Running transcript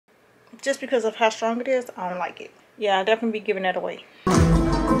just because of how strong it is, I don't like it. Yeah, I'll definitely be giving that away.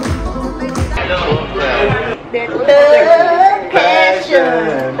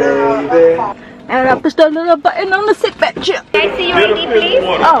 Passion, baby. And I pushed a little button on the sit back chair. Can I see your ID, please?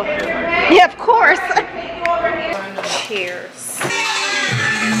 Oh, yeah, of course. Cheers.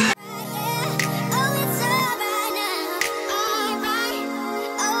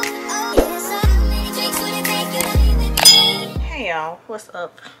 Hey y'all, what's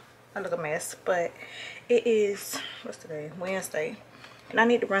up? I look a mess, but it is, what's today? Wednesday. And I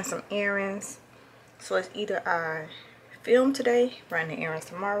need to run some errands. So it's either I film today, run the errands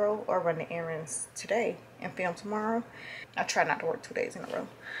tomorrow, or run the errands today and film tomorrow. I try not to work 2 days in a row.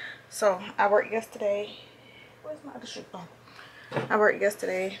 So I worked yesterday. Where's my other shoe? Oh, I worked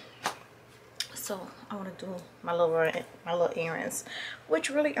yesterday. So I want to do my little errands, which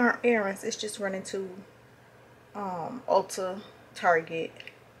really aren't errands. It's just running to Ulta, Target.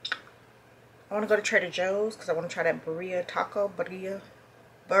 I want to go to Trader Joe's because I want to try that burrito taco,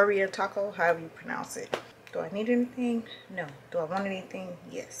 however you pronounce it. Do I need anything? No. Do I want anything?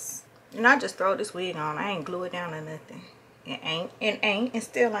 Yes. And I just throw this wig on. I ain't glue it down or nothing. It ain't, and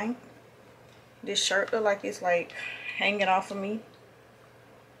still ain't. This shirt look like it's like hanging off of me.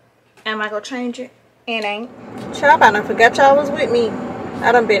 Am I gonna change it? It ain't. Child, I done forgot y'all was with me.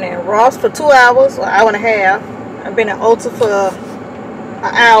 I done been in Ross for 2 hours, or an hour and a half. I've been in Ulta for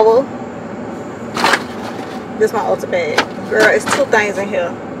an hour. This is my Ulta bag. Girl, it's 2 things in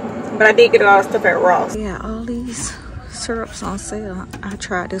here. But I did get a lot of stuff at Ross. Yeah, all these syrups on sale. I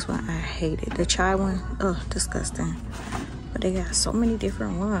tried this one. I hate it. The chai one, ugh, disgusting. But they got so many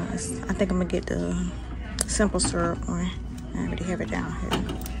different ones. I think I'm gonna get the simple syrup one. I already have it down here.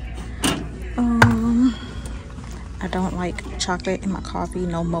 I don't like chocolate in my coffee.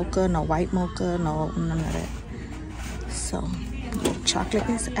 No mocha, no white mocha, no none of that. So chocolate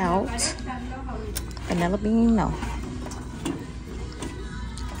is out. Vanilla bean, no.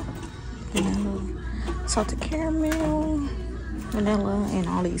 Vanilla, salted caramel, vanilla, and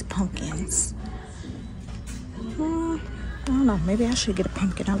all these pumpkins. I don't know, maybe I should get a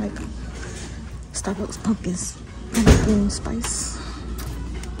pumpkin. I like Starbucks pumpkins and green spice.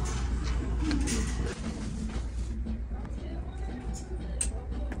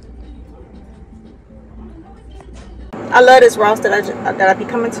 I love this Ross that I be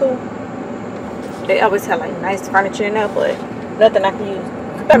coming to. They always have like nice furniture in there, but nothing I can use.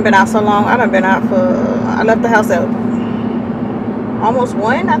 I haven't been out so long. I done been out for, I left the house at almost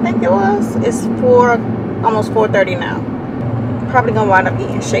 1, I think it was. It's almost 4:30 now. Probably gonna wind up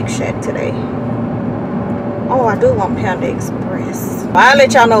eating Shake Shack today. Oh, I do want Panda Express. I'll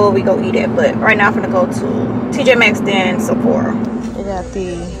let y'all know where we go eat at, but right now I'm gonna go to TJ Maxx, then Sephora. They got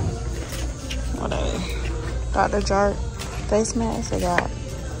the, what are they? Dr. Jart face mask. They got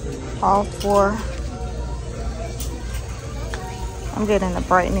all 4. I'm getting the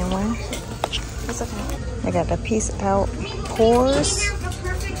brightening one. It's okay. They got the Peace Out pores.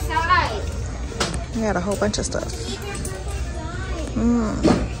 They got a whole bunch of stuff.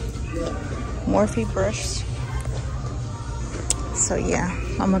 Morphe brush. So yeah,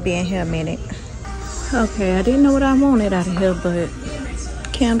 I'm gonna be in here a minute. Okay, I didn't know what I wanted out of here, but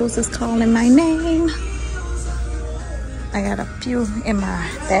candles is calling my name. I got a few in my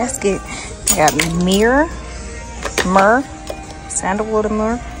basket. I got myrrh, sandalwood and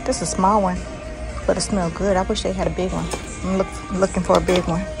myrrh. This is a small one, but it smells good. I wish they had a big one. I'm looking for a big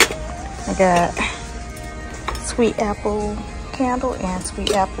one. I got sweet apple candle and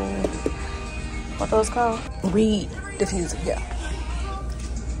sweet apple, what those called? Weed diffuser, yeah.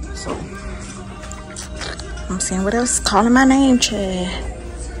 So, I'm seeing what else is calling my name, Chad.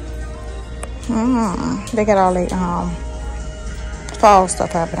 They got all the fall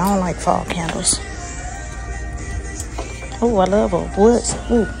stuff out, but I don't like fall candles. Oh, I love a wood.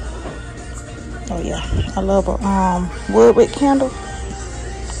 Ooh. Oh yeah, I love a wood wick candle.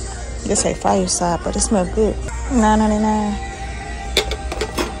 This say fireside, but it smells good. $9.99.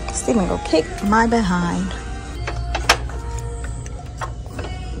 Steven go kick my behind.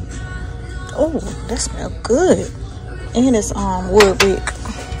 Oh, that smells good. And it's wood wick.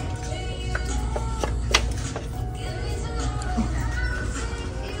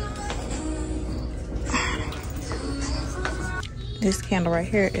 This candle right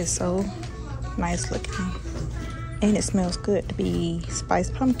here is so nice looking, and it smells good to be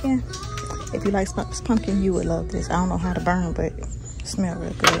spiced pumpkin. If you like spiced pumpkin, you would love this. I don't know how to burn, but it smells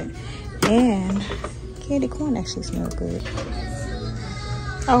real good. And candy corn actually smells good.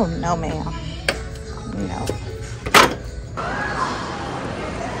 Oh no, ma'am. No.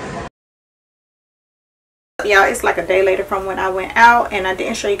 Y'all, it's like a day later from when I went out, and I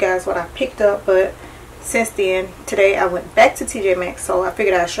didn't show you guys what I picked up, but since then, today I went back to TJ Maxx, so I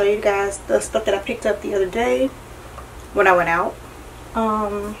figured I'd show you guys the stuff that I picked up the other day when I went out.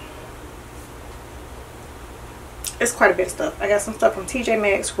 It's quite a bit of stuff. I got some stuff from TJ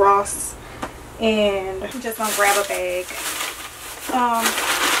Maxx, Ross, and I'm just gonna grab a bag.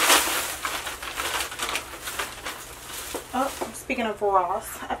 Speaking of Ross,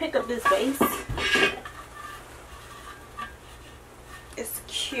 I picked up this vase. It's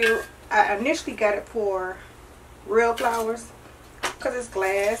cute. I initially got it for real flowers because it's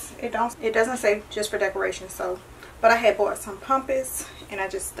glass. It doesn't say just for decoration. So, but I had bought some pumpkins and I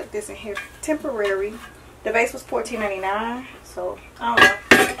just stuck this in here temporary. The vase was $14.99. So I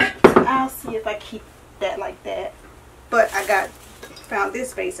don't know. I'll see if I keep that like that. But I found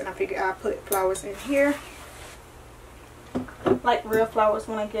this vase and I figured I'll put flowers in here, like real flowers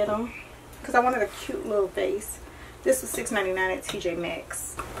when I get them, because I wanted a cute little vase. This was $6.99 at TJ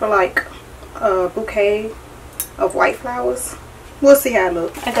Maxx for like a bouquet of white flowers. We'll see how it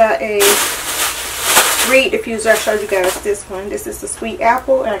looks. I got a reed diffuser. I showed you guys this one. This is the sweet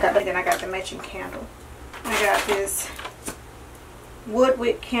apple, and then I got the matching candle. I got this wood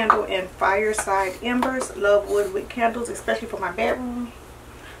wick candle and fireside embers. Love wood wick candles, especially for my bedroom.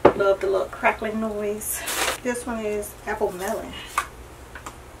 Love the little crackling noise. This one is apple melon.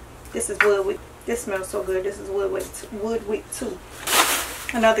 This is wood wick. This smells so good. This is wood wick too.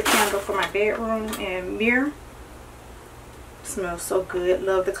 Another candle for my bedroom and mirror. Smells so good.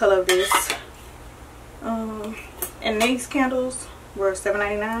 Love the color of this. And these candles were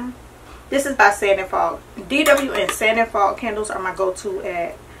 $7.99. This is by Sand & Fog. DW and Sand & Fog candles are my go-to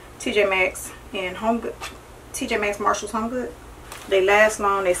at TJ Maxx and HomeGoods. TJ Maxx, Marshall's, HomeGoods. They last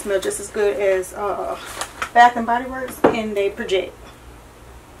long. They smell just as good as Bath and Body Works, and they project.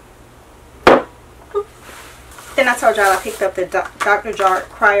 Then I told y'all I picked up the Dr. Jart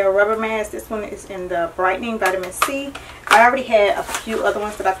Cryo Rubber Mask. This one is in the Brightening Vitamin C. I already had a few other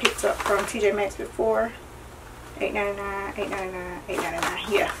ones that I picked up from TJ Maxx before. $8.99, $8.99, $8.99.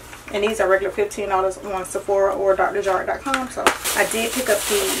 Yeah. And these are regular $15 on Sephora or drjart.com. So I did pick up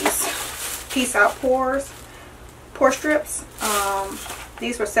these Peace Out Pore strips.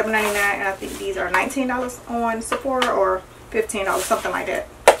 These were $7.99, and I think these are $19 on Sephora or $15, something like that.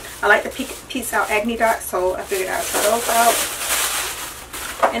 I like the Peace Out Acne Dots, so I figured I'd try those out.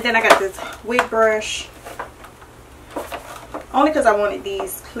 And then I got this wig brush, only because I wanted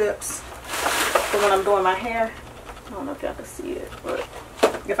these clips for when I'm doing my hair. I don't know if y'all can see it, but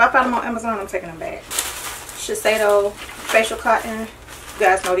if I find them on Amazon, I'm taking them back. Shiseido Facial Cotton. You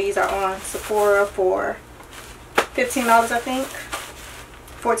guys know these are on Sephora for $15, I think.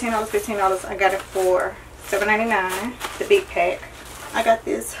 $14, $15. I got it for $7.99, the big pack. I got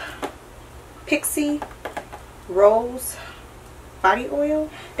this Pixie Rose body oil.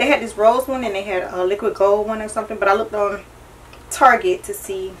 They had this rose one and they had a liquid gold one or something, but I looked on Target to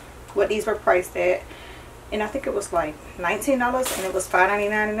see what these were priced at, and I think it was like $19 and it was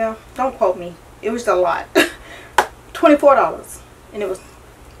 $5.99 in there. Don't quote me. It was a lot. $24, and it was,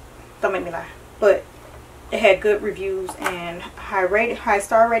 don't make me lie, but it had good reviews and high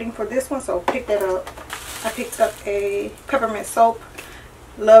star rating for this one, so pick that up. I picked up a peppermint soap.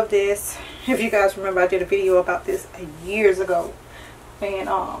 Love this. If you guys remember, I did a video about this years ago, and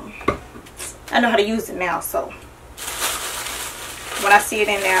I know how to use it now, so when I see it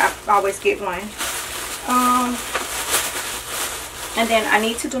in there, I always get one. And then I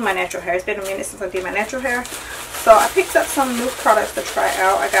need to do my natural hair. It's been a minute since I did my natural hair, so I picked up some new products to try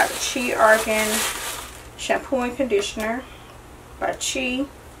out. I got the Chi Argan shampoo and conditioner by Chi,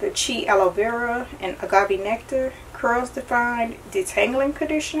 the Chi aloe vera and agave nectar curls defined detangling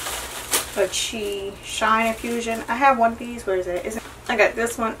conditioner, a Chi shine infusion. I have one of these. Where is it? I got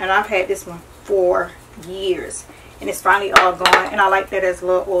this one, and I've had this one for years, and it's finally all gone, and I like that as a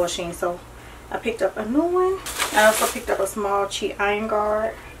little oil sheen, so I picked up a new one. I also picked up a small Chi iron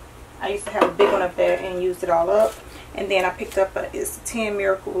guard. I used to have a big one up there and used it all up. And then I picked up it's a 10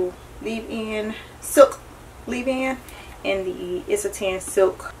 Miracle leave-in silk leave-in, and the It's a 10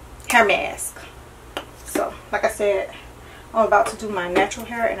 silk hair mask. So like I said, I'm about to do my natural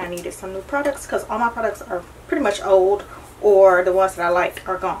hair, and I needed some new products because all my products are pretty much old, or the ones that I like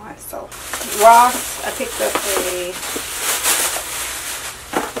are gone. So Ross, I picked up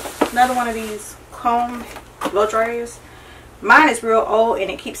another one of these comb blow dryers. Mine is real old and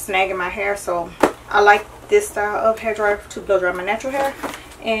it keeps snagging my hair, so I like this style of hair dryer to blow dry my natural hair.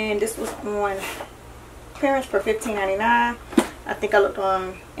 And this was on clearance for $15.99. I think I looked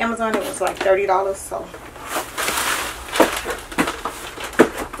on Amazon, it was like $30. So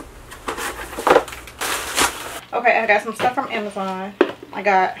Okay, I got some stuff from Amazon. I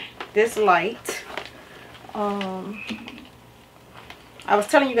got this light. I was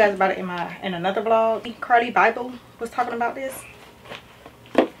telling you guys about it in another vlog. Carly Bible was talking about this,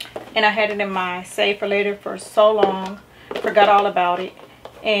 and I had it in my save for later for so long, forgot all about it.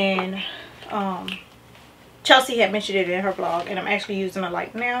 And Chelsea had mentioned it in her vlog, and I'm actually using the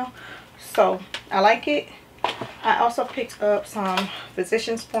light now, so I like it. I also picked up some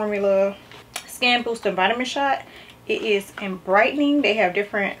Physicians Formula Skin Booster Vitamin Shot. It is in brightening. They have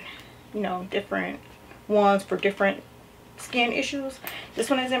different, you know, different ones for different skin issues. This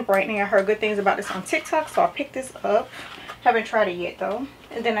one is in brightening. I heard good things about this on TikTok, so I picked this up. Haven't tried it yet though.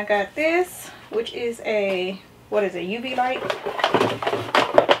 And then I got this, which is a, what is it, UV light,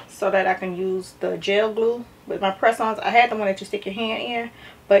 so that I can use the gel glue with my press-ons. I had the one that you stick your hand in,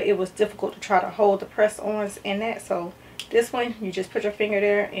 but it was difficult to try to hold the press-ons in that. So this one, you just put your finger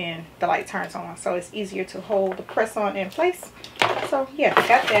there and the light turns on, so it's easier to hold the press-on in place. So yeah,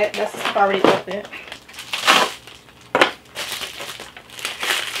 got that. That's already open.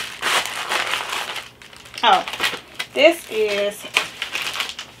 Oh, this is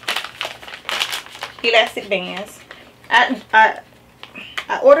elastic bands. I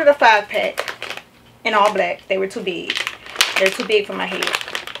ordered a 5-pack in all black. They were too big. They're too big for my head.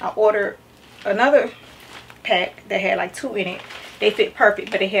 I ordered another pack that had like 2 in it. They fit perfect,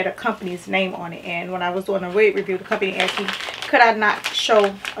 but they had a company's name on it. And when I was doing a wig review, the company asked me, could I not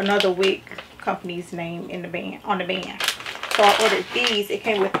show another wig company's name in the band, on the band? So I ordered these. It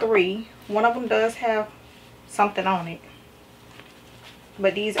came with 3. One of them does have something on it,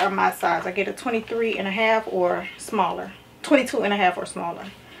 but these are my size. I get a 23.5 or smaller, 22.5 or smaller.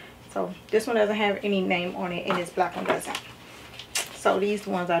 So this one doesn't have any name on it, and this black one doesn't. So these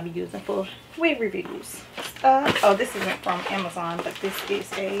ones I'll be using for wig reviews. Oh, this isn't from Amazon, but this is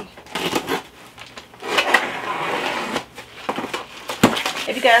a,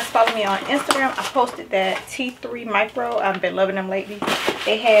 if you guys follow me on Instagram, I posted that T3 Micro. I've been loving them lately.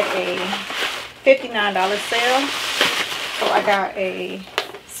 They had a $59 sale, so I got a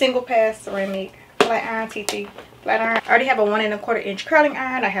single pass ceramic flat iron, T3 flat iron. I already have a 1 1/4 inch curling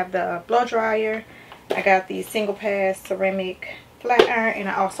iron. I have the blow dryer. I got the single pass ceramic flat iron, and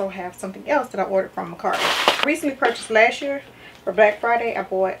I also have something else that I ordered from Macari. I recently purchased last year for Black Friday. I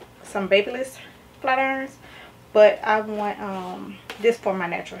bought some Babyliss flat irons, but I want this for my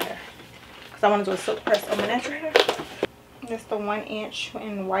natural hair, because I want to do a silk press on my natural hair. It's the 1 inch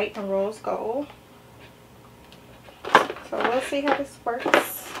in white and rose gold. So we'll see how this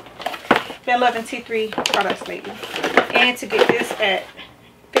works. Been loving T3 products lately. And to get this at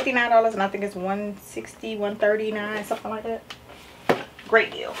 $59, and I think it's $160, $139, something like that.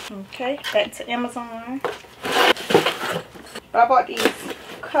 Great deal. Okay, back to Amazon. But I bought these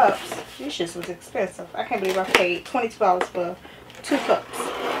cups. This shit was expensive. I can't believe I paid $22 for 2 cups.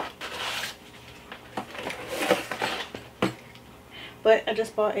 But I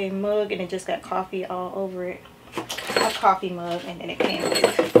just bought a mug, and it just got coffee all over it. A coffee mug, and then it came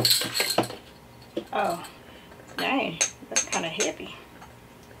with, oh dang, that's kind of heavy.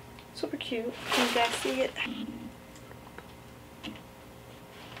 Super cute. Can you guys see it?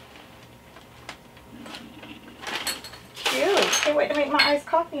 Cute. Can't wait to make my iced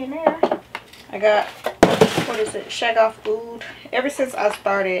coffee in there. I got, what is it, Shag Off Oud. Ever since I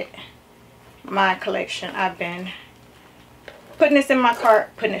started my collection, I've been putting this in my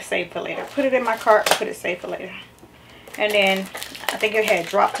cart, putting it saved for later. Put it in my cart, put it saved for later. And then I think it had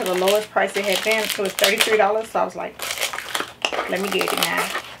dropped to the lowest price it had been, so it's $33. So I was like, let me get it now.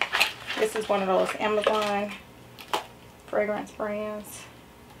 This is one of those Amazon fragrance brands,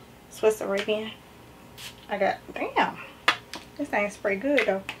 Swiss Arabian. I got, damn, this thing spray good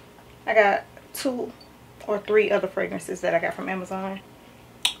though. I got 2 or 3 other fragrances that I got from Amazon.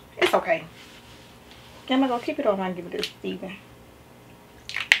 It's okay. I'm gonna keep it on and give it to Steven.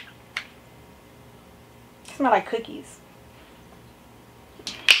 It smells like cookies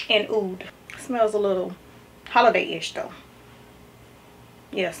and oud. Smells a little holiday-ish though.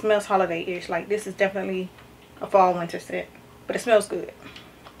 Yeah, smells holiday-ish. Like this is definitely a fall winter set, but it smells good.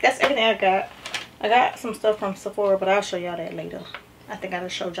 That's everything I got. I got some stuff from Sephora, but I'll show y'all that later. I think I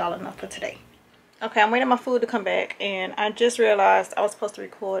just showed y'all enough for today. Okay, I'm waiting on my food to come back, and I just realized I was supposed to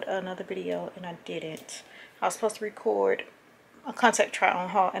record another video and I didn't. I was supposed to record a contact try on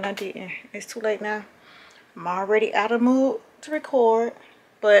haul and I didn't. It's too late now. I'm already out of mood to record,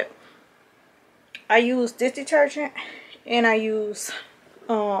 but I use dish detergent and I use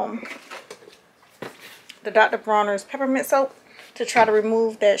the Dr. Bronner's peppermint soap to try to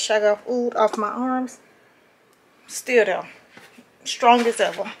remove that Shag Off Oud off my arms. Still though, strong as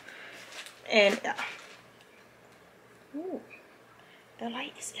ever. And Ooh, the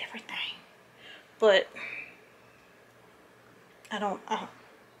light is everything. But I don't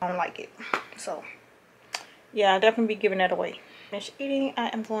like it. So yeah, I'll definitely be giving that away. Finish eating. I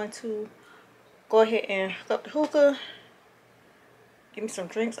am going to go ahead and hook up the hookah. Give me some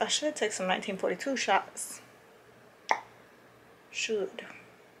drinks. I should take some 1942 shots. Should.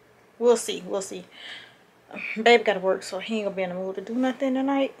 We'll see. We'll see. Babe got to work, so he ain't gonna be in the mood to do nothing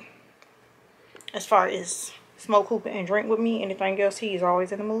tonight. As far as smoke, hookah, and drink with me, anything else he's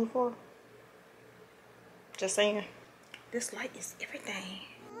always in the mood for. Just saying. This light is everything.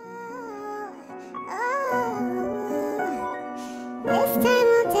 This time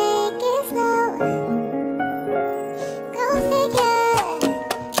we'll take it slow. Go figure.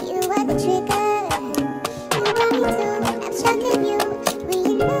 You are the trigger. You want me to obstruct you. When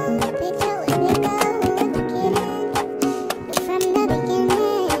you know the picture was bigger. But from the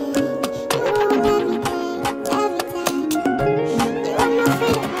beginning, you want everything, every time. You want no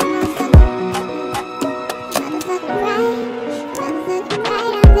freedom, motherfucking right. Motherfucking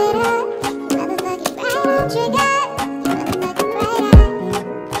right, I'm bitter. Motherfucking right, I'm triggered.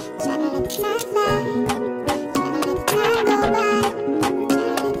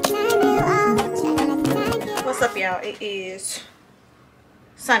 What's up, y'all? It is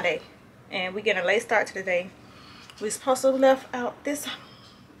Sunday and we getting a late start to the day. We supposed to have left out this,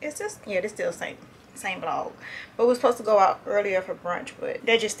 is this? Yeah, this still same vlog, but we're supposed to go out earlier for brunch, but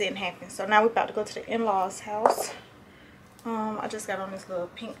that just didn't happen. So now we're about to go to the in-laws house. I just got on this little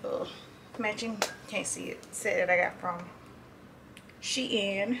pink little matching, can't see it, set that I got from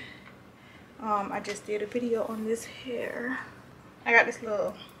Shein. I just did a video on this hair. I got this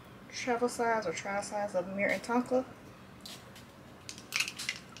little travel size or trial size of Mirror and Tonka.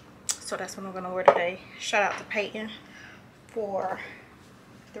 So that's what I'm gonna wear today. Shout out to Peyton for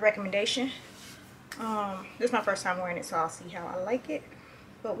the recommendation. This is my first time wearing it, so I'll see how I like it.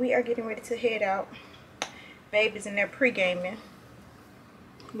 But we are getting ready to head out. Babe is in there pre-gaming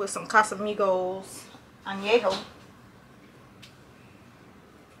with some Casamigos Añejo.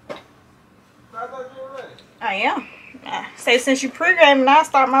 I am. Say since you pre-gaming, I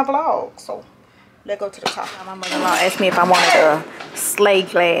start my vlog. So let's go to the top. My mother-in-law asked me if I wanted a sleigh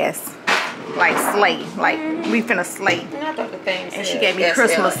glass. Like sleigh. Like we finna sleigh. And she gave me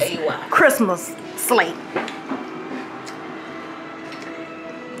Christmas sleigh.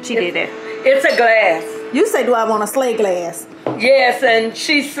 She did that. It's a glass. You say, do I want a sleigh glass? Yes, and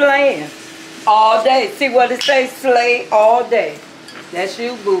she's slaying all day. See what it says? Slay all day. That's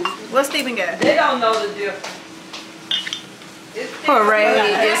you, boo. What Stephen got? They don't know the difference. Hooray,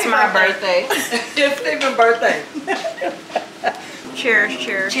 it's my birthday. It's Stephen's birthday. Cheers,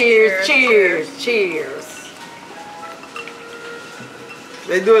 cheers, Cheers, cheers, cheers.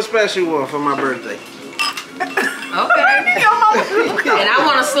 They do a special one for my birthday. Okay. And I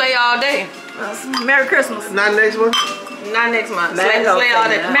want to slay all day. Merry Christmas. Not next one? Not next month. Slay all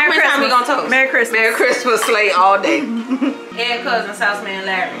day. Merry Christmas. We gonna toast? Merry Christmas. Merry Christmas, slay all day. And cousin Southman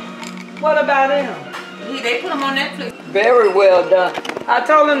Larry. What about him? They put him on Netflix. Very well done. I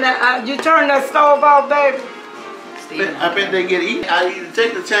told him that you turn that stove off, baby. I bet they get eaten. I either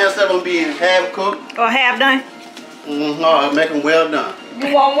take the chance of them being half cooked. Or half done? Or make them well done.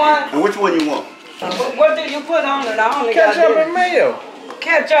 You want one? And which one you want? What do you put on it? I only Ketchup and mayo.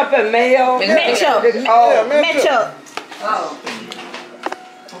 Ketchup and mayo. Ketchup. Oh. Ketchup. Oh.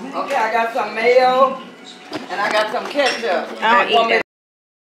 Okay, I got some mayo and I got some ketchup. I don't eat that.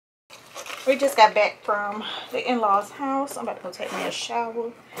 We just got back from the in-laws house. I'm about to go take me a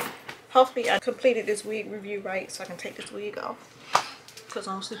shower. Hopefully I completed this wig review right so I can take this wig off. Because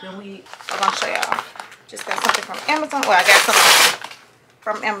I don't sleep in wig. I'm going to show y'all. Just got something from Amazon. Well, I got something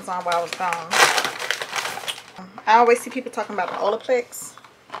from Amazon while I was gone. I always see people talking about the Olaplex.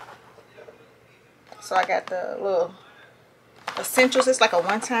 So I got the little essentials. It's like a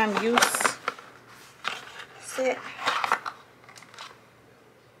one-time use set.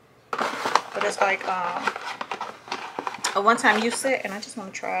 But it's like a one-time use set, and I just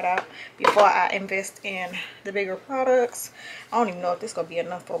want to try it out before I invest in the bigger products. I don't even know if this is going to be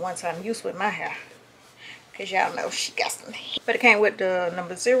enough for one-time use with my hair, because y'all know she got some heat. But it came with the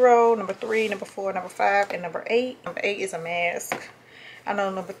number 0, number 3, number 4, number 5, and number 8. Number 8 is a mask. I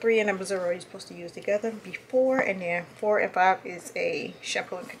know number 3 and number 0 you're supposed to use together before, and then 4 and 5 is a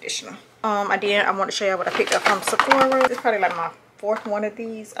shampoo and conditioner. I want to show y'all what I picked up from Sephora. It's probably like my 4th one of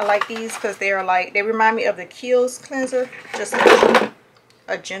these. I like these because they're like, they remind me of the Kiehl's cleanser, just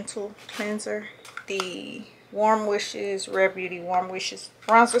a gentle cleanser. The Warm Wishes Rare Beauty Warm Wishes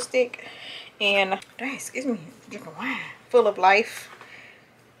bronzer stick, and dang, excuse me, drinking wine, full of life.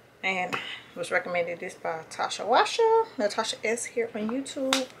 And was recommended this by Tasha Washer, Natasha S here on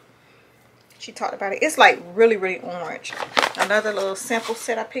YouTube. She talked about it. It's like really orange. Another little sample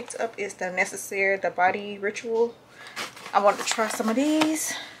set I picked up is the Necessaire, the Body Ritual. I wanted to try some of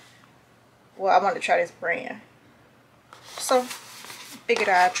these. Well, I wanted to try this brand. So, figured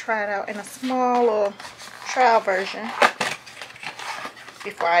I'd try it out in a small little trial version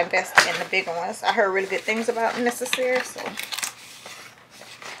before I invest in the bigger ones. I heard really good things about Necessaire, so.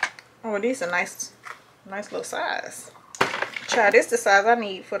 Oh, these are nice little size. Child, this is the size I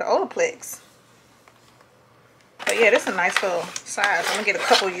need for the Olaplex. But yeah, this is a nice little size. I'm gonna get a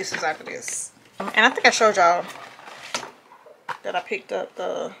couple uses out of this. And I think I showed y'all that I picked up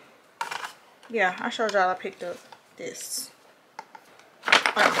the, yeah, I showed y'all I picked up this.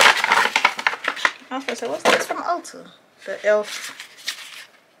 I was gonna say, what's this from Ulta? The e.l.f.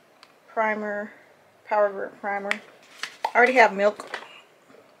 primer, Power Grip primer. I already have Milk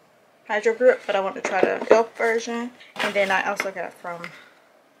Hydro Grip, but I want to try the e.l.f. version. And then I also got from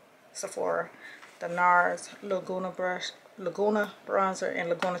Sephora the NARS Laguna bronzer and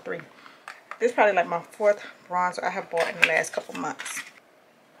Laguna 3. This is probably like my 4th bronzer I have bought in the last couple months.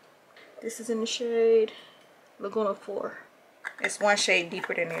 This is in the shade Laguna 4. It's one shade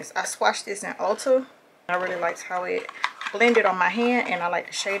deeper than this. I swatched this in Ulta. I really liked how it blended on my hand, and I like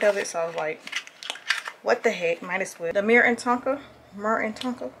the shade of it, so I was like, what the heck, might as well. The Myrrh and Tonka.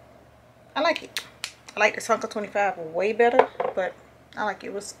 I like it. I like the Tonka 25 way better, but I like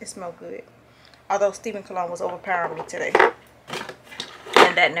it. It smelled good. Although Stephen Cologne was overpowering me today,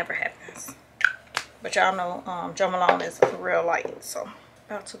 and that never happens. But y'all know Joe Malone is real light, so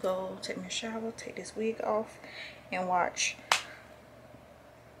about to go take my shower, take this wig off, and watch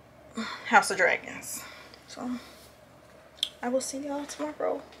House of Dragons. So I will see y'all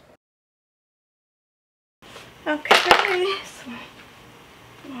tomorrow. Okay, so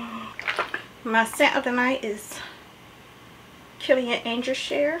my scent of the night is Killian Angel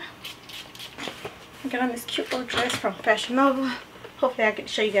Share. I got on this cute little dress from Fashion Nova. Hopefully I get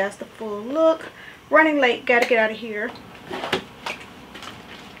to show you guys the full look. Running late, gotta get out of here.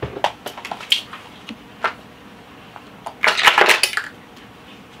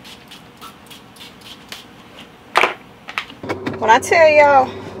 When I tell y'all,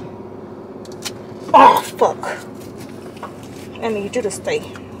 oh fuck, I need you to stay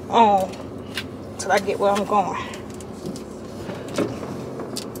on till I get where I'm going.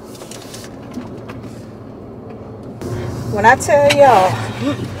 When I tell y'all,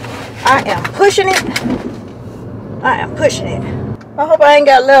 I am pushing it. I am pushing it. I hope I ain't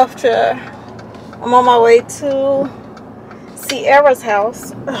got left. I'm on my way to Sierra's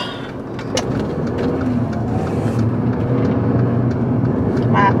house.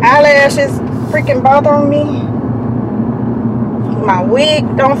 My eyelashes freaking bothering me. My wig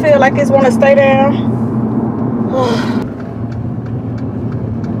don't feel like it's want to stay down.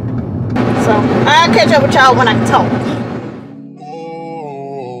 So I'll catch up with y'all when I can talk.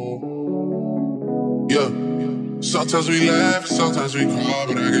 Sometimes we laugh, sometimes we cry,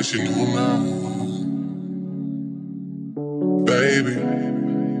 but I guess you know now. Baby,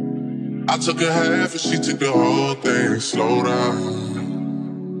 I took a half and she took the whole thing. Slow down.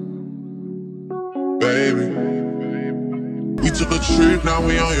 Baby, we took a trip, now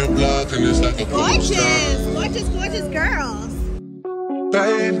we on your block and it's like a gorgeous girls.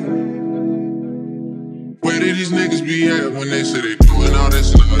 Baby, where did these niggas be at when they say they doing all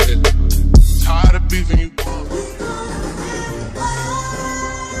this and all that? Tired of beefing you.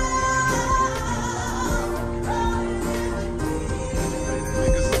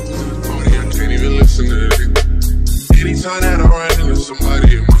 Listen to it. Anytime that I run into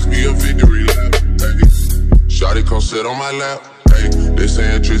somebody, it must be a victory lap. Hey, shawty come sit on my lap. Hey, they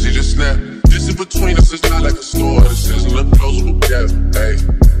saying Drizzy just snap. This is between us, it's not like a store. This isn't a closable gap. Hey,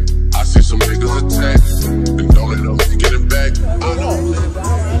 I see some niggas attack and don't let them get it back. I know.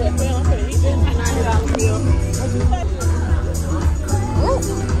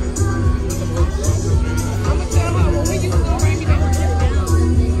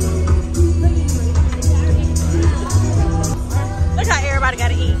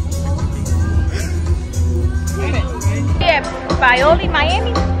 Gotta eat. Yeah, Bioli,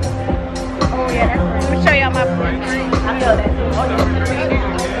 Miami. Oh yeah, that's right. Let me show y'all my food. I feel that.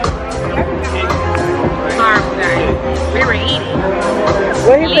 We were eating.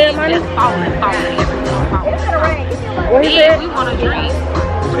 What he said, money? Just falling. What he said? We want to drink.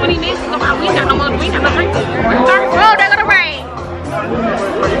 20 minutes ago, we got no more. We got no drink. Oh, they're gonna rain.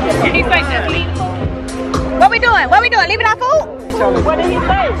 And he's like, just leave. What we doing? Leaving our food? What did he say?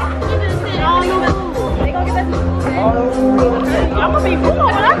 He just said, all you food. I'm gonna be full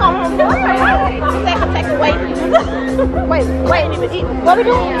when I go home. Take away. Wait, even eat. What we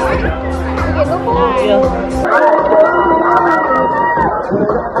doing? We get no food? Yeah.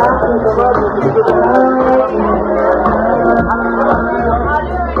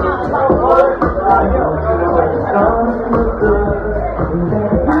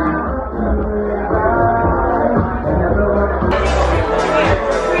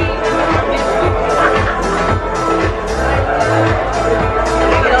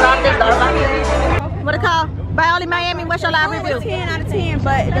 What it called? Bioli Miami, what's your live review? 10 out of 10,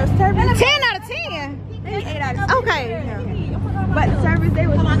 but the service. 10 out of 10? 8 out of 10. Okay. But the service, they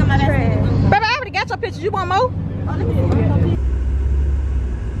was trash. Baby, I already got your pictures. You want more?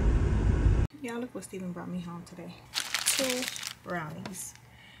 Y'all, look what Steven brought me home today. 2 brownies.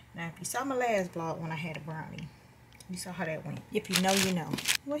 Now, if you saw my last vlog when I had a brownie, you saw how that went. If you know, you know.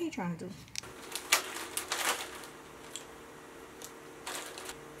 What he trying to do?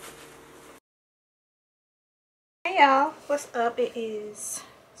 Hey y'all, what's up? It is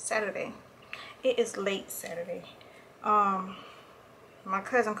Saturday. It is late Saturday. My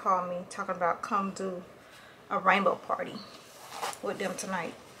cousin called me talking about come do a rainbow party with them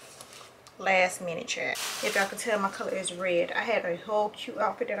tonight. Last minute chat. If y'all can tell, my color is red. I had a whole cute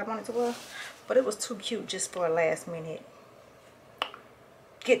outfit that I wanted to wear, but it was too cute just for a last minute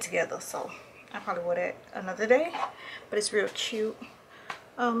get together. So I probably wear that another day, but it's real cute.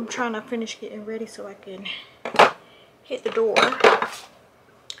 I'm trying to finish getting ready so I can hit the door.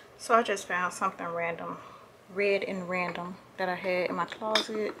 So I just found something random, red and random, that I had in my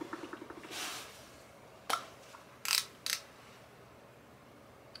closet.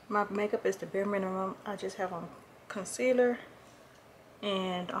 My makeup is the bare minimum. I just have on concealer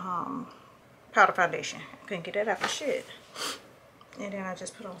and powder foundation. Couldn't get that out for shit. And then I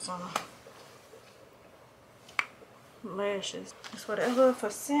just put on some lashes. It's whatever for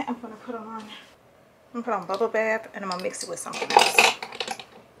scent I'm gonna put on. I'm gonna put on bubble bath, and I'm gonna mix it with something else.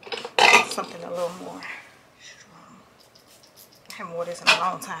 Something a little more strong. I haven't worn this in a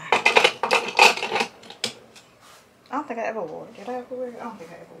long time. I don't think I ever wore it. Did I ever wear it? I don't think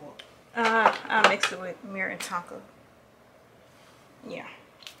I ever wore it. I mixed it with Mirror and Tonka. Yeah.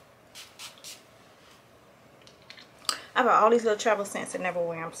 I bought all these little travel scents and never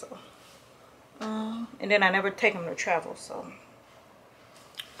wear them, so. And then I never take them to travel, so.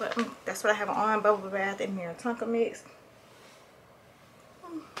 But that's what I have on. Bubble bath and Mirror and Tonka mix.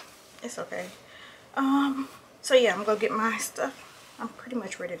 It's okay. So yeah, I'm gonna get my stuff. I'm pretty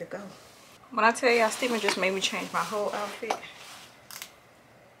much ready to go. When I tell y'all, Steven just made me change my whole outfit.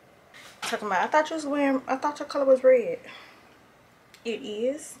 Talking about, I thought your color was red. It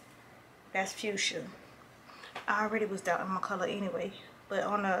is. That's fuchsia. I already was doubting my color anyway. But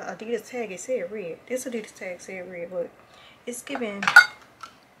on the Adidas tag, it said red. This Adidas tag said red, but it's giving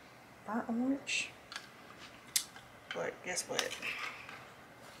burnt orange. But guess what?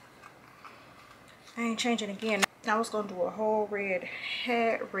 I ain't changing again. I was gonna do a whole red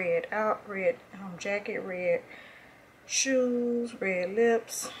hat, red out, red jacket, red shoes, red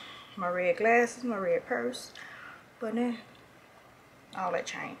lips, my red glasses, my red purse, but then all that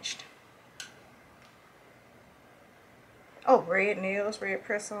changed. Oh, red nails, red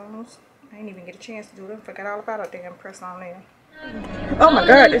press-ons. I didn't even get a chance to do them. Forgot all about a damn press-on nail. Oh my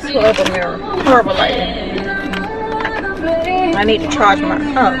god, this horrible mirror. Horrible lighting. I need to charge my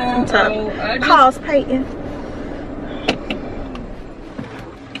I'm tired. Pause, Peyton.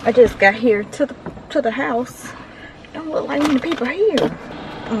 I just got here to the house. Don't look like many people here.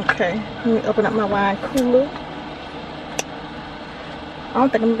 Okay, let me open up my wine cooler. I don't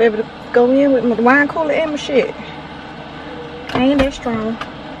think I'm gonna be able to go in with my wine cooler and my shit. I ain't that strong.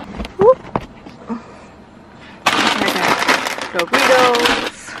 Whoop. I got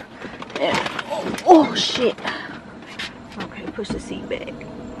Doritos. And oh shit. Okay, push the seat back.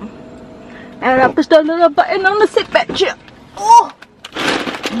 And I push the little button on the seat back chair. Oh!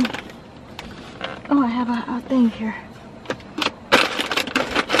 Oh, I have a thing here.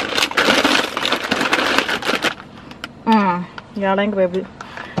 Y'all ain't gonna be able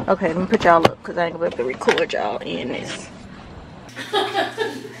to. Okay, let me put y'all up because I ain't gonna be able to record y'all in this. You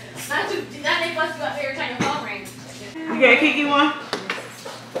got a KEKE one?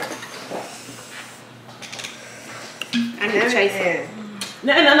 I need to chase it.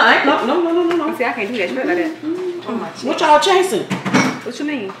 No. See, I can't do that shit like that. Oh my shit. What y'all chasing? What you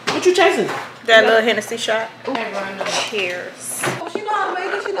mean? What you chasing? That little Hennessy shot. Cheers. Oh, she know how to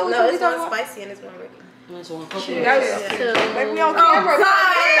make it. She knows No, what it's she's one doing. spicy and it's one regular. That's one. Baby, we on camera. We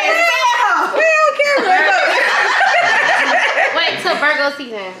on camera. Wait till Virgo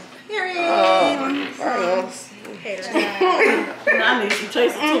season. Period. Gross. I need some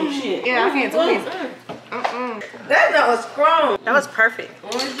chaser too. Shit. Yeah, I can't do it. That nut was strong. That was perfect.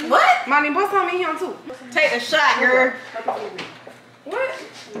 What? Mommy, put some in here too. Take the shot, girl. What?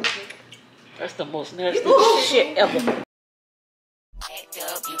 That's the most nasty shit ever. Act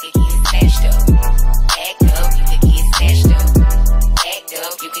up, you can get snatched up. Act up, you can get snatched up. Act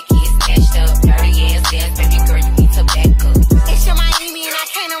up, you can get snatched up. Dirty ass dance, baby girl, you need to back up. It's your Miami and I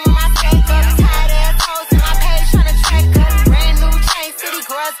can't with my stack up. Tired ass hoes in my page tryna track up. Brand new chain, city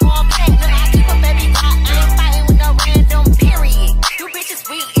girls going platinum. I keep a baby God, I ain't fighting with no random, period. You bitches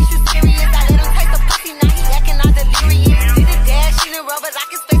weak, is you serious? I let him taste the pussy, now he acting all delirious. Did a dash in a row, but I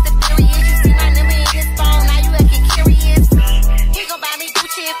can space the period. You see my number in his phone, now you acting curious. He gon' buy me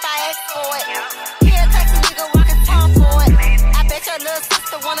Gucci if I ask for it. He'll text a nigga rockin' Tom for it. I bet your little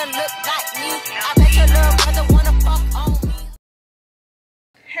sister wanna look like me. I bet your little brother wanna fuck on me.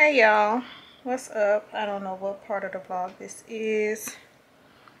 Hey y'all, what's up? I don't know what part of the vlog this is.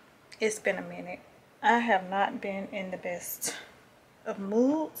 It's been a minute. I have not been in the best of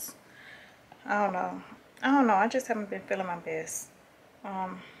moods. I don't know. I just haven't been feeling my best.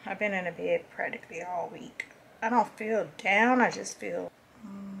 I've been in the bed practically all week. I don't feel down. I just feel,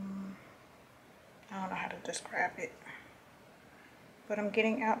 I don't know how to describe it. But I'm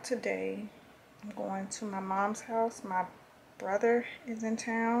getting out today. I'm going to my mom's house. My brother is in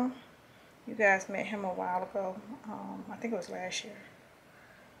town. You guys met him a while ago. I think it was last year.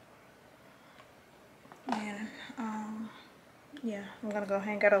 And yeah, I'm gonna go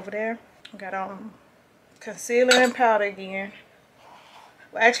hang out over there. I got on concealer and powder again.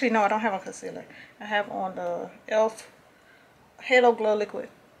 Well, actually, no, I don't have a concealer. I have on the e.l.f. Halo Glow Liquid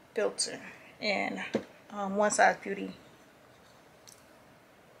Filter and One Size Beauty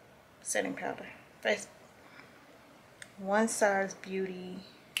setting powder. One Size Beauty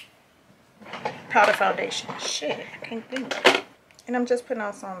powder foundation. Shit, I can't think. And I'm just putting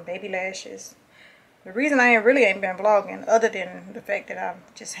on some baby lashes. The reason I really ain't been vlogging, other than the fact that I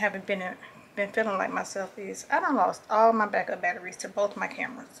just haven't been feeling like myself, is I done lost all my backup batteries to both my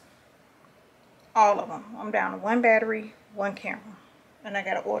cameras. All of them. I'm down to one battery, one camera. And I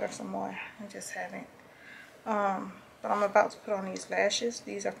gotta order some more. I just haven't. But I'm about to put on these lashes.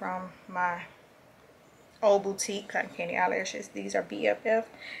 These are from my old boutique cotton candy eyelashes. These are BFF.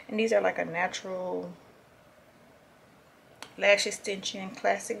 And these are like a natural lash extension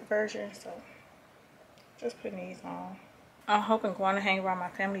classic version. So just putting these on. I'm hoping going to hang around my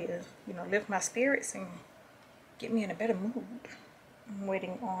family is, you know, lift my spirits and get me in a better mood. I'm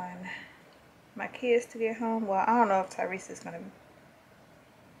waiting on my kids to get home. Well, I don't know if Tyrese is going to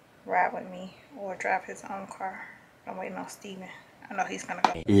ride with me or drive his own car. I'm waiting on Steven. I know he's going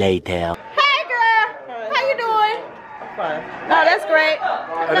to go. Later. Hey, girl. How you doing? Fine. No, that's great.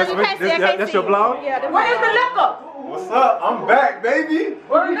 No, you can't see. I can't That's see your you. vlog? Yeah, that's Where's the liquor? What's up? I'm back, baby.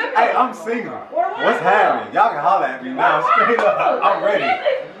 Hey, I'm single. What's happening? Y'all can holler at me now. Straight up. I'm ready.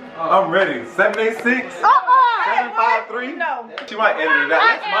 I'm ready. 786 753. No. She might edit it out.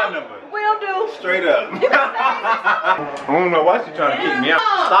 That's my number. Will do. Straight up. I don't know why she's trying to keep me out.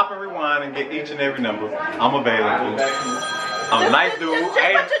 Stop and rewind and get each and every number. I'm available. I'm a nice dude.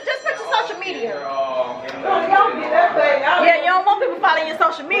 Just put your social media. Yeah, you don't want people following your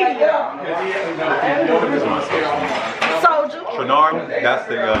social media. What is my social media? Soldier. Trenard, that's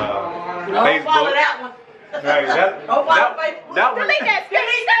the Facebook. Follow that one. Hey, that one. Delete that.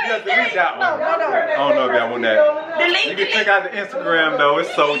 Yeah, delete that one. No. I don't know if y'all want that. You can check out the Instagram though.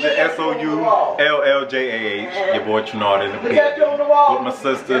 It's Soldier, SOULLJAH. Your boy Trenard in the picture. With my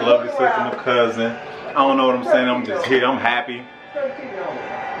sister, lovely sister, my cousin. I don't know what I'm saying. I'm just here. I'm happy.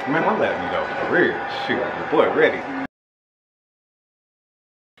 Man, don't let me go. For real. Shoot, your boy ready.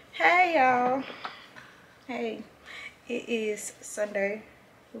 Hey y'all. Hey, it is Sunday.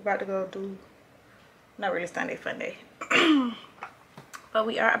 We're about to go do, not really Sunday, fun day. But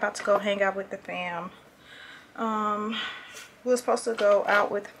we are about to go hang out with the fam. We were supposed to go out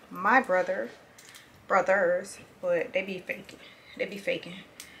with my brothers, but they be faking.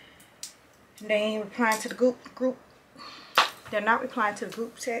 They ain't replying to the group. They're not replying to the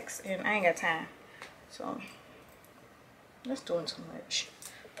group text, and I ain't got time. So that's doing too much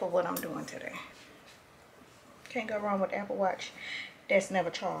for what I'm doing today. Can't go wrong with the Apple Watch that's never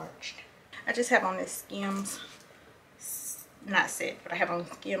charged. I just have on this Skims, not set, but I have on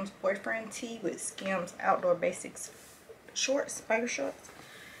Skims boyfriend tee with Skims Outdoor Basics shorts, biker shorts.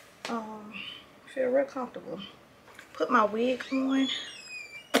 Feel real comfortable. Put my wig on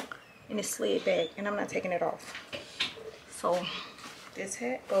and it slid back, and I'm not taking it off. So this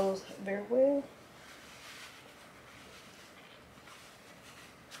hat goes very well.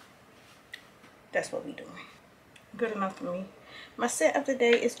 That's what we doing. Good enough for me. My set of the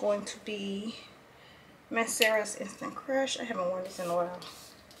day is going to be Mascara's Instant Crush. I haven't worn this in a while.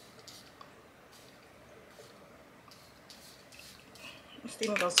 I'm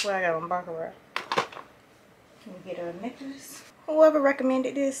still gonna swag out on Baccarat. Let me get a necklace. Whoever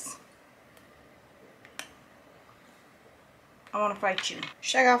recommended this, I want to fight you.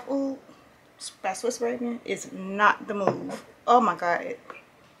 Shag Off Oud by Swiss Arabian is not the move. Oh my god,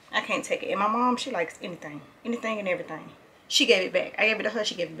 I can't take it. And my mom, she likes anything and everything. She gave it back. I gave it to her,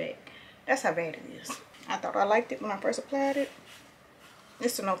 she gave it back. That's how bad it is. I thought I liked it when I first applied it.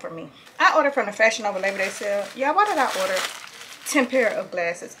 It's a no for me. I ordered from the Fashion Over Labor Day sale. Yeah, why did I order 10 pair of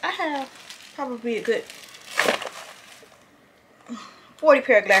glasses? I have probably a good 40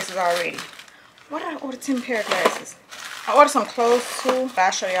 pair of glasses already. Why did I order 10 pair of glasses? I ordered some clothes too, but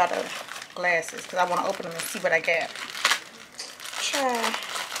I'll show y'all the glasses because I want to open them and see what I got. Try.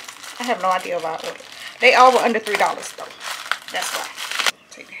 I have no idea what I ordered. They all were under $3 though. That's why.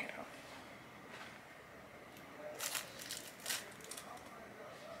 Take the hat off.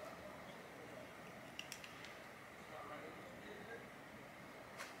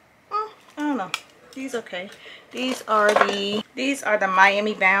 I don't know. These okay. These are the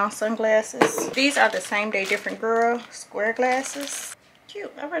Miami Bound sunglasses. These are the Same Day Different Girl square glasses.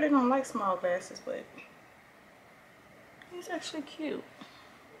 Cute. I really don't like small glasses, but these are actually cute.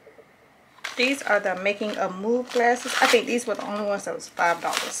 These are the Making a Move glasses. I think these were the only ones that was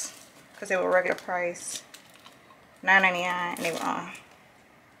 $5 because they were regular price $9.99 and they were on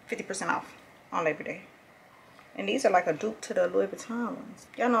 50% off on Labor Day. And these are like a dupe to the Louis Vuitton ones.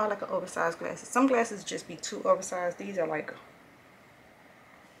 Y'all know I like an oversized glasses. Some glasses just be too oversized. These are like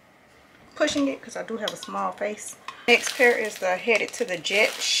pushing it because I do have a small face. Next pair is the Headed to the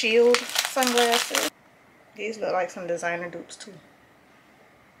Jet Shield sunglasses. These look like some designer dupes too.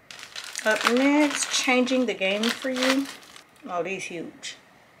 Up next, Changing the Game for You. Oh, these huge.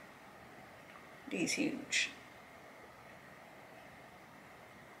 These huge.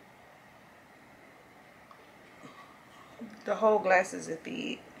 The whole glasses is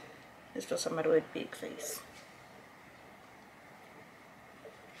big. It's for somebody with a big face.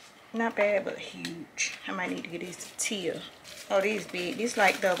 Not bad, but huge. I might need to get these to Tia. Oh, these big. These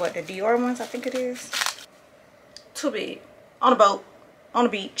like the Dior ones, I think it is. Too big. On a boat. On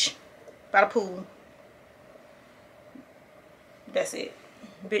the beach. By the pool. That's it.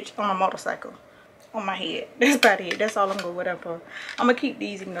 Bitch, on a motorcycle. On my head. That's about it. That's all I'm going to wear them for. I'm going to keep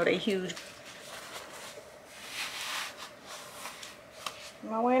these even though they're huge.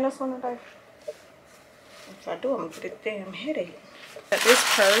 Am I wearing this one today? If I do, I'm going to get a damn headache. But this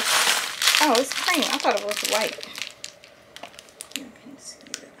purse, oh, it's cream. I thought it was white. You can't see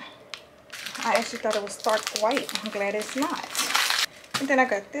it. I actually thought it was stark white. I'm glad it's not. And then I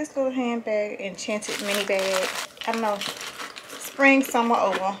got this little handbag, Enchanted mini bag. I don't know, spring, summer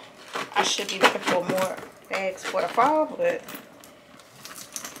over. I should be looking for more bags for the fall, but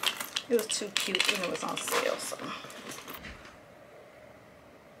it was too cute and it was on sale, so.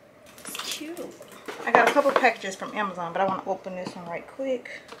 It's cute. I got a couple packages from Amazon, but I want to open this one right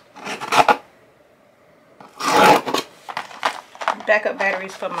quick. Backup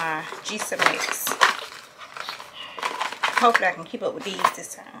batteries for my G7X. Hopefully I can keep up with these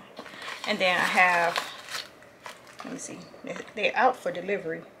this time. And then I have, let me see, they're out for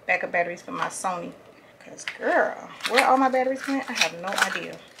delivery. Backup batteries for my Sony. Because girl, where all my batteries went, I have no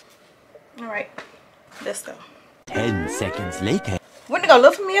idea. Alright, let's go. 10 seconds later. Went to go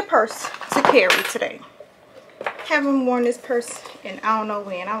look for me a purse to carry today. Haven't worn this purse in I don't know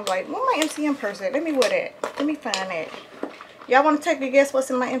when. I was like, where my MCM purse at? Let me wear that. Let me find that. Y'all want to take a guess what's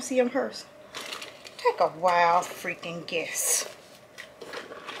in my MCM purse? Take a wild freaking guess.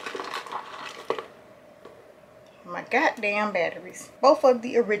 My goddamn batteries. Both of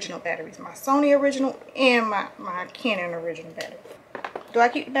the original batteries. My Sony original and my Canon original battery. Do I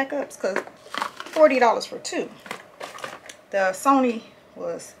keep the backups? Because $40 for 2. The Sony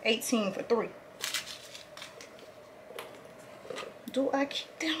was $18 for 3. Do I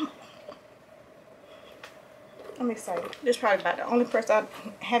keep them? I'm excited. This is probably about the only purse I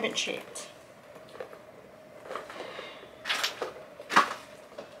haven't checked.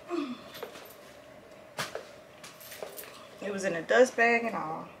 It was in a dust bag and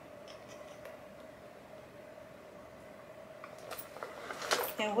all.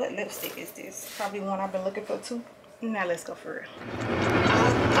 And what lipstick is this? Probably one I've been looking for too. Now let's go for it.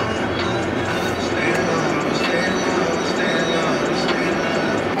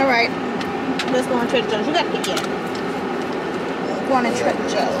 Alright. Let's go on Trader Joe's. You gotta pick it. Going to Trader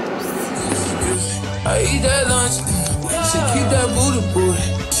Joe's. I eat that lunch. She keep that booty booty.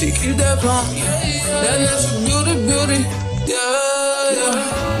 She keep that pump. That natural beauty. Yeah.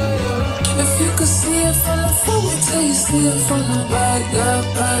 If you could see it from the front till you see it from the back, yeah,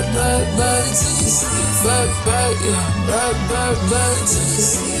 back, till you see it back, yeah, back, till you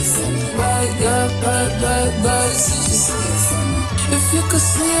see it from the back, yeah, back, till you see it from the. If you could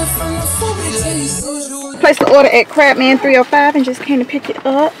see it from the front till you see it. Placed the order at Crabman 305 and just came to pick it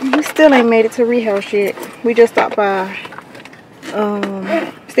up. We still ain't made it to Rehouse yet. We just stopped by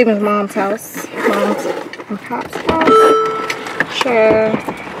Stephen's mom's house, mom's and pop's house. Sure.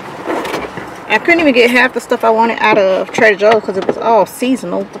 I couldn't even get half the stuff I wanted out of Trader Joe's because it was all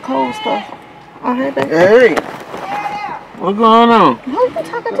seasonal, the cold stuff. Oh, hey, baby. Hey, what's going on? Who you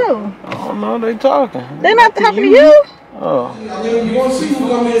talking to? I don't know, they talking. They're not talking to you? Oh. I mean, you want to see who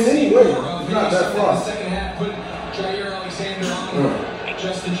come in anyway. It's not that far.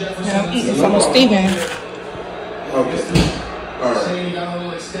 Yeah, I'm eating some of Stephen. Okay. All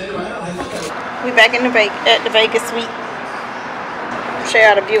right. We back in the at the Vegas suite. Share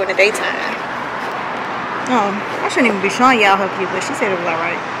out a view in the daytime. Oh, I shouldn't even be showing y'all her view, but she said it was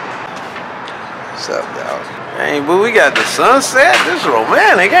alright. What's up, y'all? Hey, but we got the sunset. This is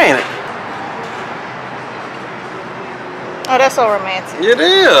romantic, ain't it? Oh, that's so romantic. It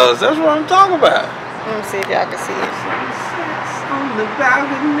is. That's what I'm talking about. Let me see if y'all can see it. Sunsets on the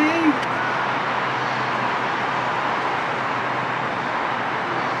balcony.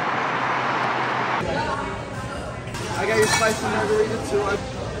 I got your spicy margarita too.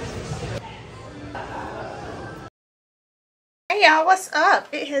 Hey y'all, what's up?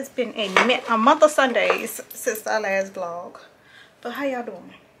 It has been a month of Sundays since our last vlog. But how y'all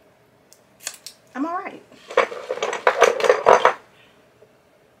doing? I'm alright.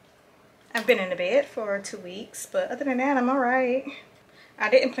 I've been in the bed for 2 weeks, but other than that, I'm alright. I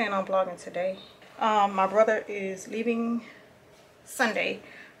didn't plan on vlogging today. My brother is leaving Sunday,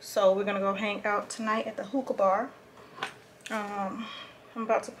 so we're gonna go hang out tonight at the hookah bar. I'm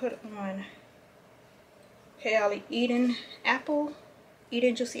about to put on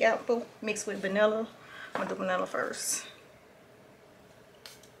Eden juicy apple mixed with vanilla. I'm gonna do vanilla first.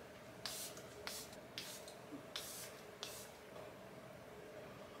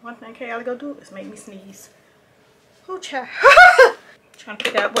 One thing Kayali go do is make me sneeze. Oh, child. Trying to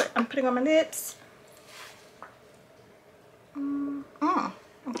figure out what I'm putting on my lips.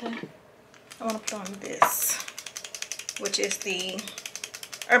 Okay. I want to put on this, which is the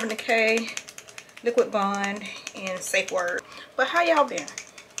Urban Decay Liquid Bond and Safe Word. But how y'all been?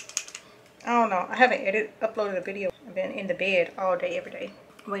 I don't know. I haven't uploaded a video. I've been in the bed all day, every day.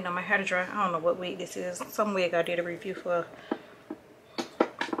 Waiting on my hair to dry. I don't know what wig this is. Some wig I did a review for a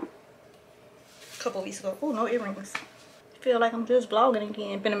couple weeks ago. Oh, no earrings. Feel like I'm just vlogging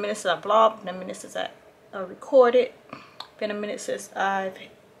again. Been a minute since I vlogged. Been a minute since I recorded. Been a minute since I've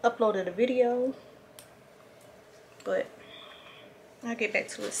uploaded a video. But I'll get back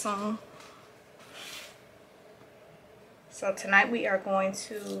to it soon. So tonight we are going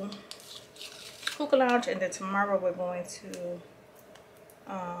to hookah lounge, and then tomorrow we're going to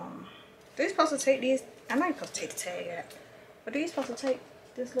do you supposed to take these? I'm not supposed to take the tag out, but are you supposed to take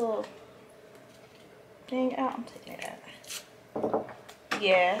this little thing out? I'm taking it out.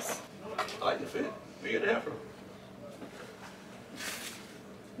 Yes. I like the fit. Big and afro.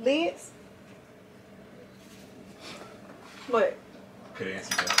 Lids? What? Could have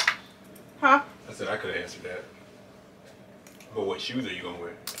answered that. Huh? I said I could have answered that. But what shoes are you gonna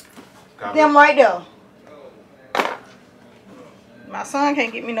wear? Them right there. My son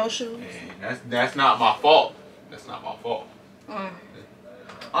can't get me no shoes. Hey, that's not my fault. That's not my fault.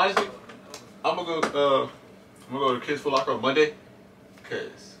 Honestly, I'm gonna go to Kids Foot Locker on Monday,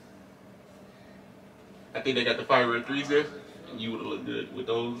 cause I think they got the Fire Red 3s there, and you would look good with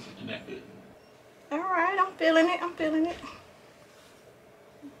those in that fit. All right, I'm feeling it. I'm feeling it.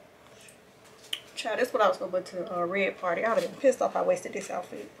 Child, this is what I was gonna wear to a red party. I would have been pissed off I wasted this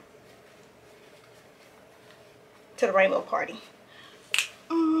outfit to the rainbow party.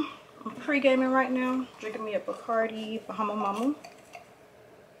 I'm pre-gaming right now, drinking me a Bacardi Bahama Mama.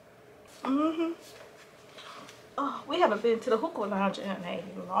 Oh, we haven't been to the hookah lounge in a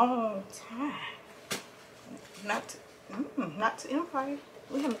long time. Not to Empire.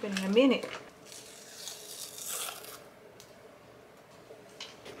 We haven't been in a minute.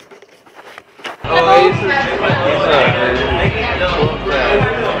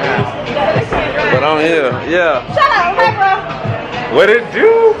 But I'm here, yeah. Shut up, hi bro. What it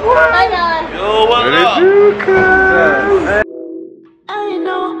do, boy? Hi guys. Yo, what's What up? it do, cuz?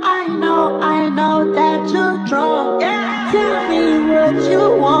 I know that you're drunk. Yeah. Tell me what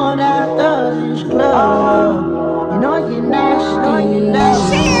you want after this club.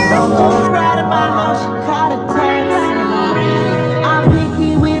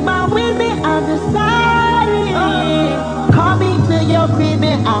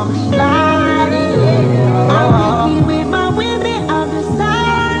 I'm sliding. I'm picky with my women, I'm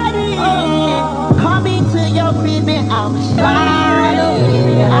deciding. Call me to your crib and I'm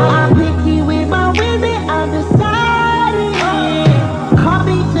sliding. I'm picky with my women, I'm deciding. Call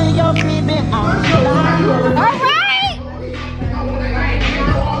me to your crib and I'm sliding. All right.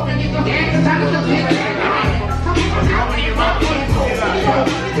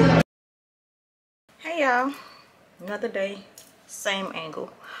 Hey y'all, another day, same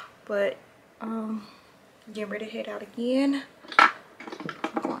angle, but getting ready to head out again.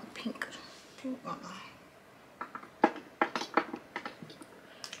 I'm going pink.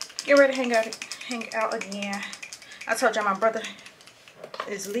 Get ready to hang out again. I told y'all my brother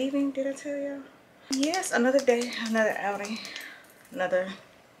is leaving. Did I tell y'all? Yes, another day, another outing, another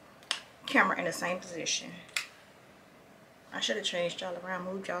camera in the same position. I should have changed y'all around,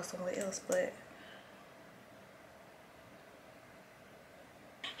 moved y'all somewhere else, but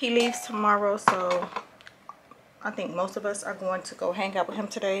he leaves tomorrow, so I think most of us are going to go hang out with him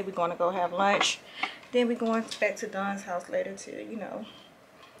today. We're going to go have lunch. Then we're going back to Don's house later to, you know,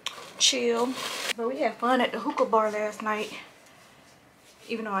 chill. But we had fun at the hookah bar last night.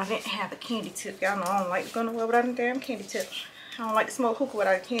 Even though I didn't have a candy tip. Y'all know I don't like going nowhere without a damn candy tip. I don't like to smoke hookah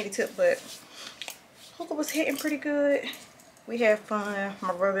without a candy tip, but hookah was hitting pretty good. We had fun.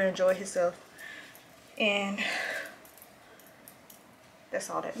 My brother enjoyed himself. And that's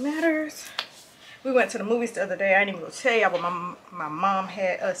all that matters. We went to the movies the other day. I didn't even go tell y'all, but my mom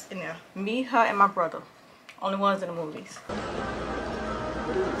had us in there. Me, her, and my brother. Only ones in the movies.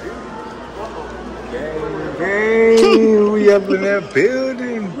 Hey, we up in that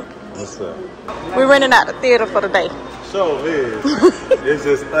building. What's up? We're renting out the theater for the day. So is. It's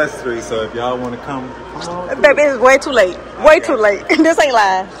just us three, so if y'all want to come on. Baby, it's way too late. Way too late. This ain't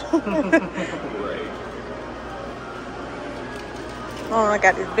live. Oh, I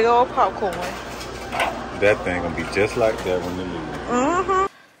got this big old popcorn. That thing gonna be just like that when they leave.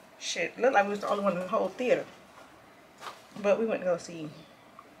 Shit, looked like we was the only one in the whole theater. But we went to go see.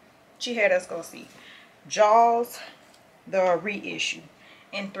 She had us go see Jaws, the reissue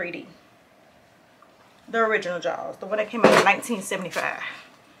in 3D. The original Jaws, the one that came out in 1975.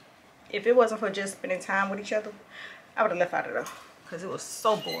 If it wasn't for just spending time with each other, I would have left out of there because it was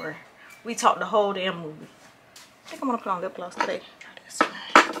so boring. We talked the whole damn movie. I think I'm gonna put on lip gloss today.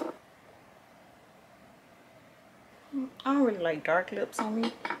 I don't really like dark lips on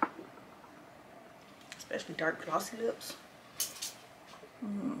me, especially dark glossy lips.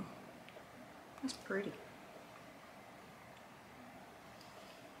 That's pretty.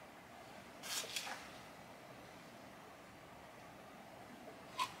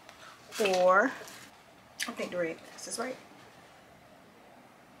 Or I think the red glasses, right?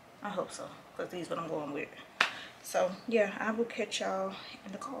 I hope so, because these are what I'm going with. So yeah, I will catch y'all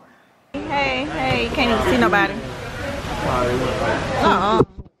in the car. Hey, hey, you can't even see nobody.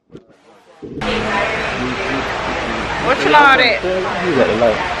 What you all at? You got the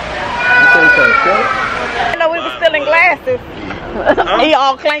light. I know we was still in glasses. He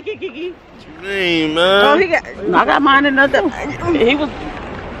all clanky, Kiki. Hey, man. Oh, he got. I got mine in another. He was.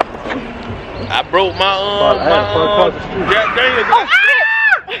 I broke my Jack Daniels. Oh,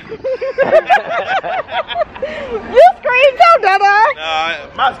 you screamed too, Dada.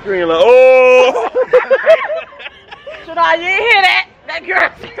 Nah, my screen like, oh. Should I? You didn't hear that? That girl.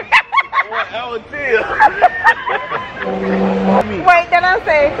 I was there. Wait, then I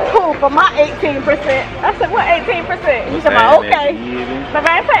say who for my 18%? I said what 18%? You said okay. But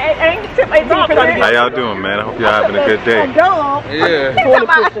I said ain't tip 18%. How y'all doing, man? I hope y'all having a good day. Yeah. He's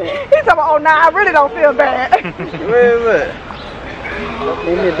talking about, oh nah, I really don't feel bad. Where is it?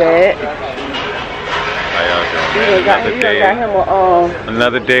 Maybe bad. How y'all doing, man?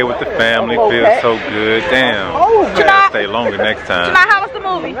 Another day with the family. Feels so good. Damn. Gotta stay longer next time. How was the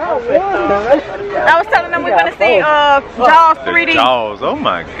movie? I was telling them we're gonna see Jaws 3D. Jaws, oh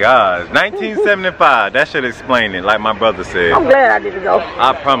my God. 1975, that should explain it, like my brother said. I'm glad I didn't go.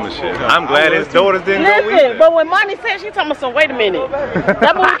 I promise you. I'm glad his daughters didn't go either. Listen, but when Monty said, she told me, so wait a minute.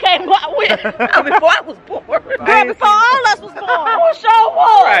 That movie came out with before I was born. Girl, before all of us was born. I sure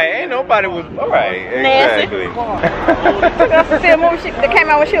was. Right, ain't nobody was, right, exactly. That's the movie that came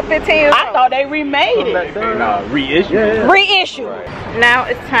out when she was 15 years old. I thought they remade it. Nah, reissue. Reissue. Right. Now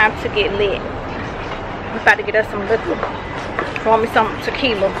it's time to get lit. We're about to get us some liquor. Want me some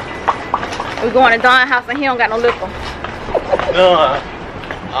tequila. We're going to Don's house and he don't got no liquor. No,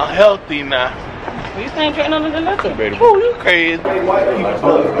 I'm healthy now. You ain't drinking none of the liquor. Oh, you crazy.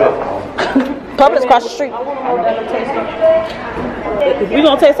 Publix across the street. We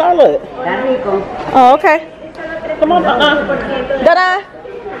gonna taste all of it. Oh, okay. Come on, Dada.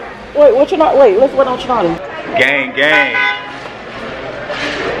 Wait, what you not? Wait, let's wait on Charlie. Gang, gang.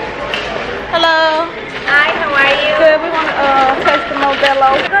 Hello. Hi, how are you? Good. We want to taste the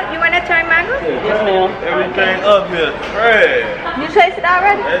Modelo. You want to try mango? Yes, ma'am. Everything up here, trash. You tasted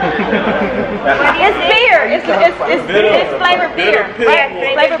already? It's beer. It's flavored beer. Right?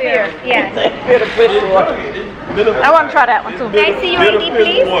 Flavored beer. Yes. I want to try that one too. Can I see your ID,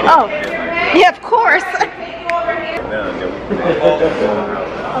 please? Oh, yeah, of course.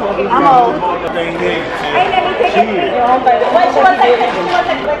 I'm old. Hey, let me take a picture. Wait, she want to take a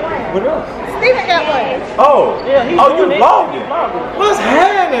What else? Steven got one. Oh, Yeah, he's you doing it. vlogging? What's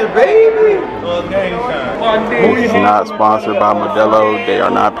happening, baby? It's not sponsored by Modelo. They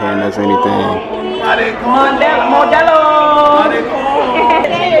are not paying us anything. Modelo.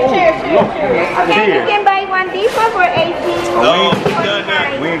 You can buy one deeper for 18. No,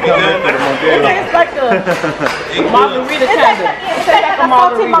 we ain't coming for the Modelo. It's like a margarita kind of. It's like a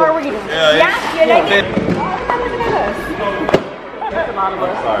salty margarita. Yeah, you like it?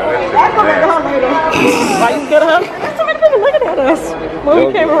 Why you scared of her? There's so many people looking at us when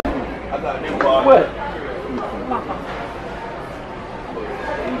we came around. What?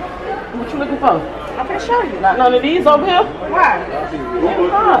 What you looking for? I'm gonna show you. Not none of these over here? Why?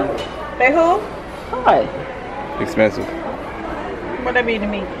 They who? Hi. Expensive. What that mean to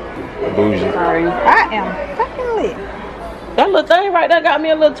me? Bougie. Sorry. I am fucking lit. That little thing right there got me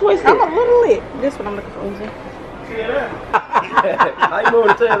a little twisted. I'm a little lit. This one I'm looking for. I know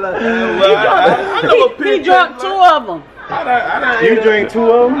what to tell you. He drunk 2 of them. You drink 2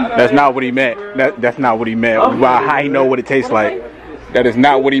 of them? That's not what he meant. That's not what he meant. Wow, how he know what it tastes like? That is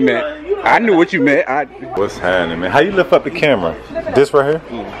not what he meant. I knew what you meant. What's happening, man? How you lift up the camera? This right here?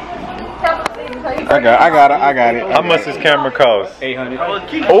 I got it. How much this camera cost? 800.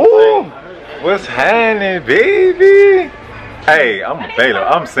 Oh, what's happening, baby? Hey, I'm available.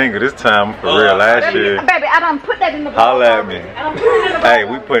 I'm single this time for real. Last year, Baby, I done put that in the holla at me. Hey,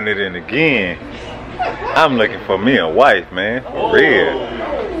 we putting it in again. I'm looking for me a wife, man. For real.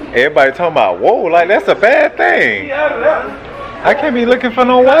 Everybody talking about, whoa, like that's a bad thing. I can't be looking for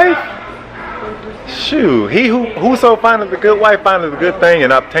no wife. Shoot, he whoso findeth a good wife findeth a good thing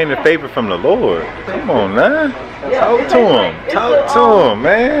and obtaineth favor from the Lord. Come on now. Talk to him. Talk to him,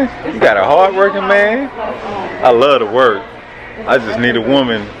 man. You got a hard-working man. I love to work. I just need a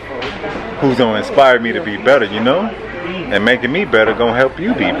woman who's gonna inspire me to be better, you know? And making me better gonna help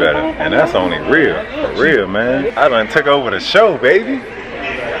you be better. And that's only real. For real, man. I done took over the show, baby.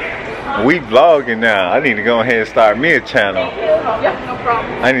 We vlogging now. I need to go ahead and start me a channel. Yep, no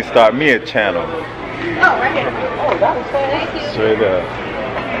problem. I need to start me a channel. Oh, right here. Oh, that was fast. Straight up.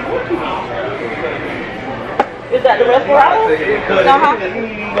 Is that the Reposado?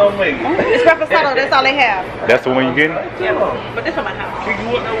 It's Reposado, that's all they have. That's the one you getting? Yeah, but this on my house. This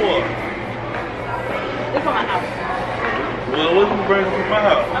on my house. Well, what you bring from my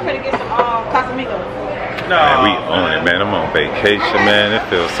house? I'm gonna get some Casamigos. Man, we on it, man. I'm on vacation, man. It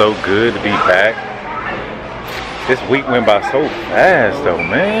feels so good to be back. This week went by so fast, though,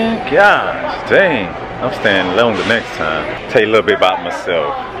 man. Gosh, dang. I'm staying longer next time. Tell you a little bit about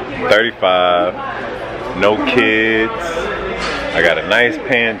myself. 35, no kids. I got a nice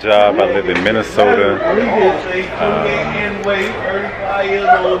paying job. I live in Minnesota.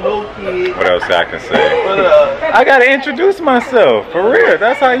 What else I can say? I gotta introduce myself, for real.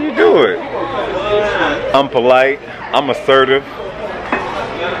 That's how you do it. I'm polite. I'm assertive.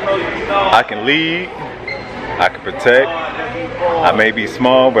 I can lead. I can protect. I may be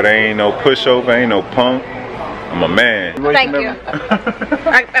small, but I ain't no pushover. Ain't no punk. I'm a man. Thank you.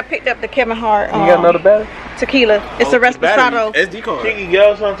 I picked up the Kevin Hart. You got another battery? Tequila. It's a Reposado. SD card. Keke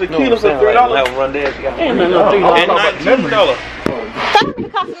got some tequila for $3. Have run there. Ain't no $3. And $19. Thank you,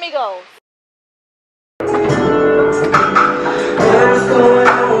 Casamigos.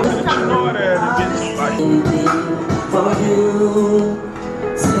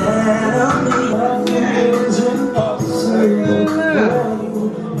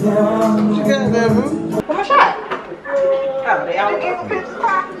 Come on, shot. Oh, they all get a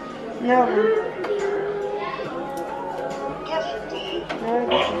no.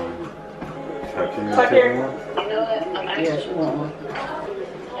 Yes, you want one.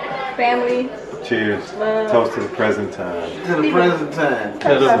 Family. Cheers. Toast to the present time. To the present time. To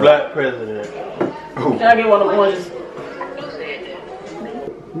the black president. Can I get one of the oranges?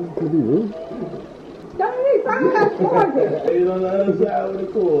 He's on the other side of the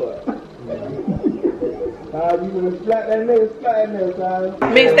cord. You gonna splat that nigga,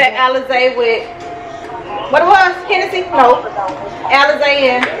 son. Mix that Alizé with what it was? Hennessy? No. Alizé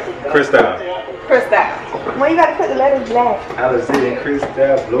and Crystal. Crystal. Well, you gotta put the letters black. Alizé and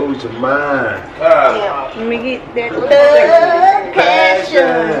Crystal blows your mind. Yeah. Let me get that thug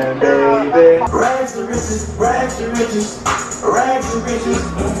passion, baby. Rags to riches, rags to riches, rags to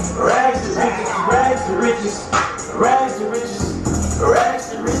riches, rags to riches, rags to riches, rags to riches, rags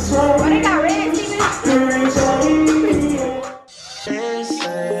to riches. Oh, they got red,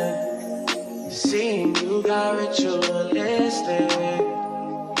 Listen, seeing you got ritualistic,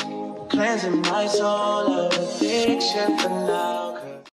 cleansing my soul of addiction for now.